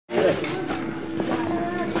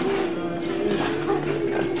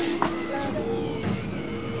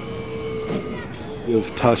of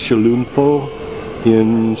Tashilhunpo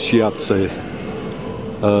in Shiatse,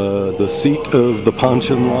 the seat of the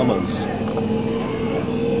Panchen Lamas.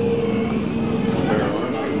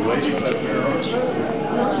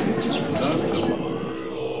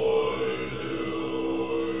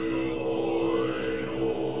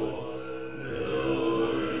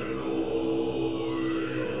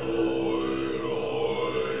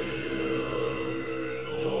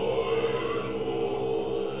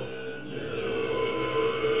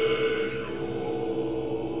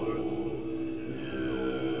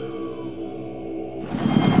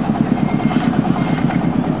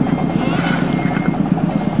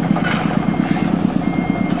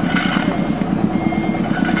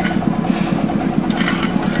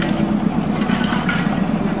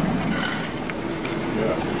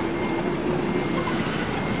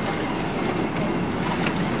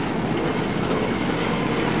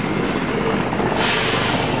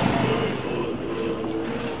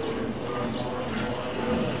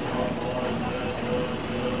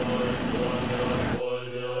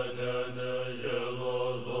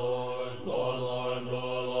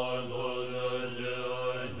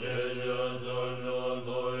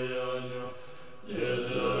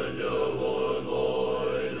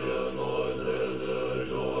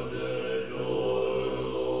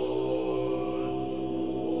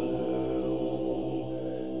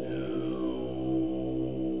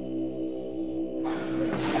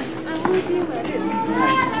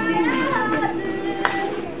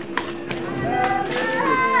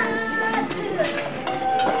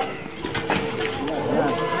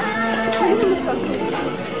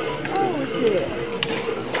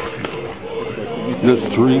 This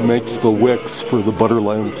tree makes the wicks for the butter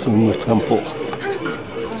lamps in the temple.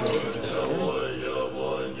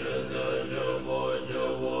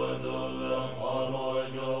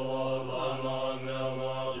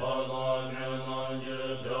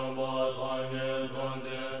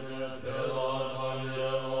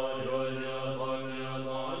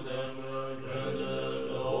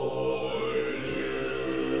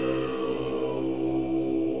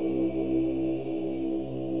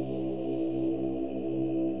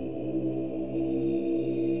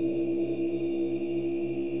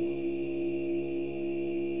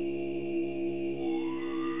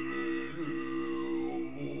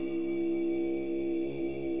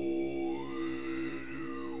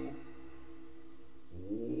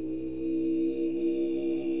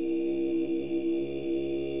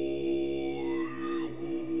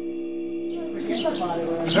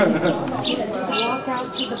 Walk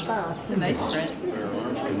out to the bus. Nice print.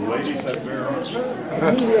 And ladies have bare arms.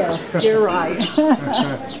 Yeah, you're right.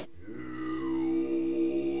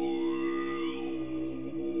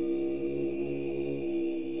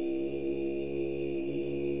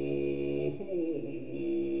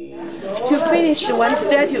 To finish the one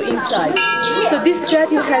statue inside. So this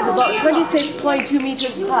statue has about 26.2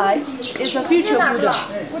 meters high. It's a future Buddha.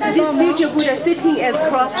 So this future Buddha sitting as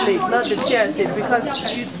cross-legged, not the chair seat, because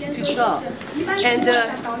it's too tall. And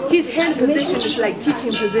his hand position is like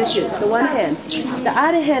teaching position, the one hand. The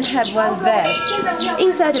other hand have one vase.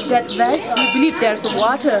 Inside of that vase, we believe there's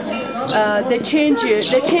water. They change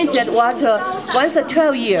that water once a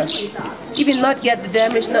 12 years. Even not get the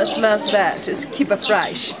damage, not smells bad, just keep it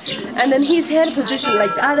fresh. And then his hand position,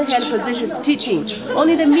 like the other hand position, is teaching.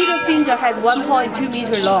 Only the middle finger has 1.2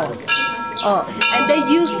 meter long. And they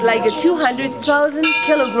use like 200,000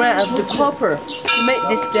 kilograms of the copper to make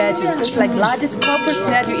this statue. So it's like largest copper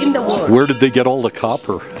statue in the world. Where did they get all the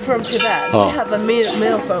copper? From Tibet. They have a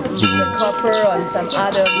mill from the copper and some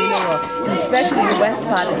other mineral, and especially the west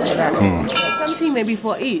part of Tibet. Something maybe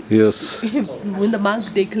for it. Yes. When the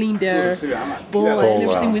monk, they clean their bowl and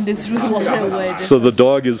everything when they threw the water away. So the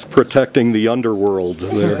dog is protecting the underworld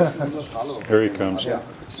there. Here he comes.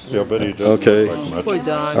 Yeah, but he does. Okay. Like much. Poor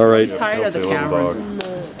dog. All right. Tired of the cameras.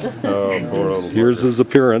 Oh, poor little Here's his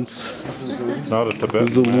appearance. Not a Tibetan.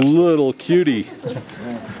 He's a little cutie.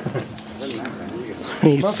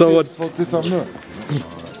 He's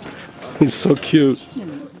so cute.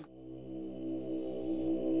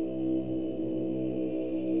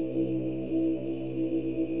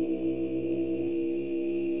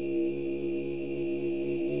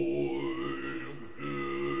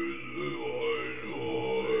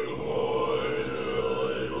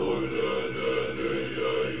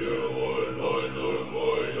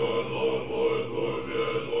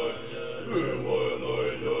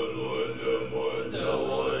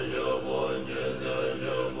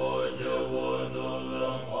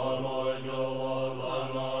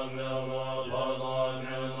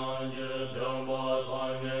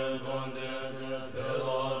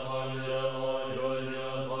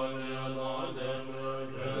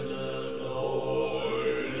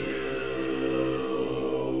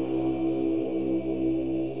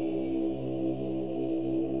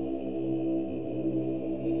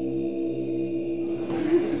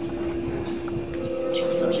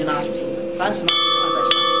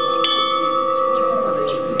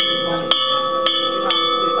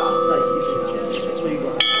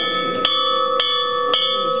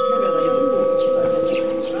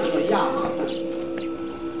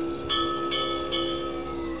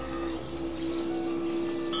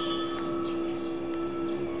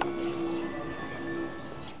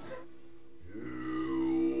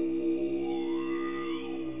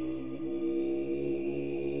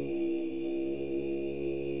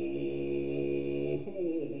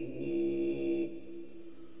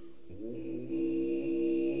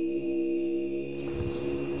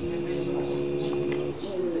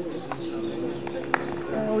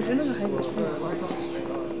 我觉得那个还有。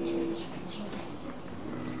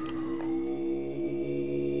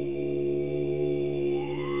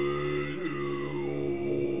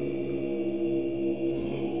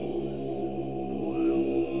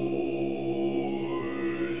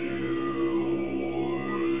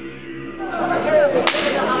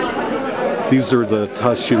These are the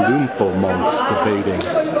Tashilhunpo monks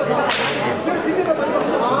debating.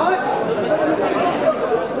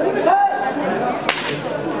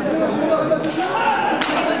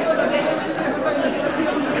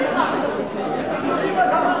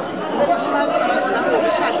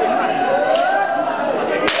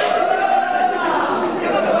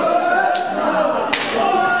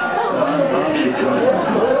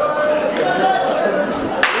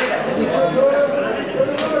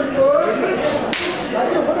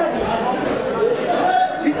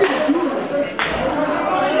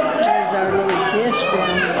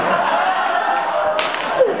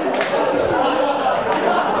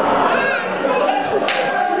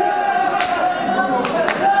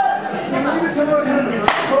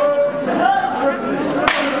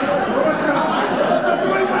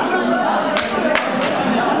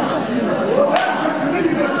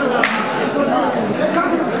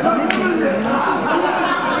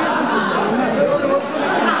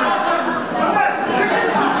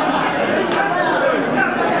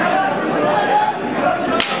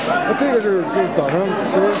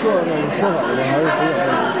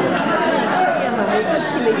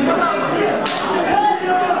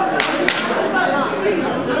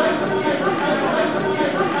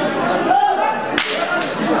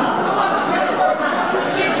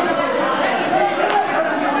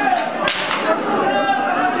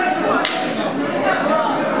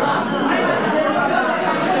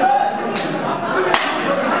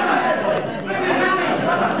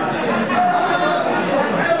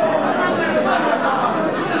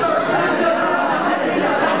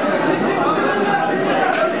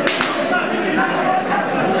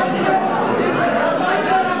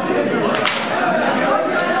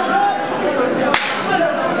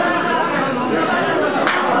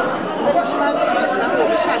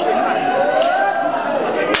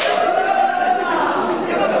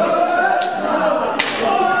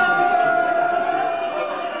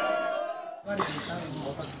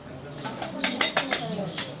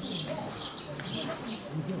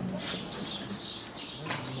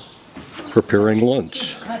 Preparing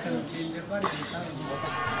lunch.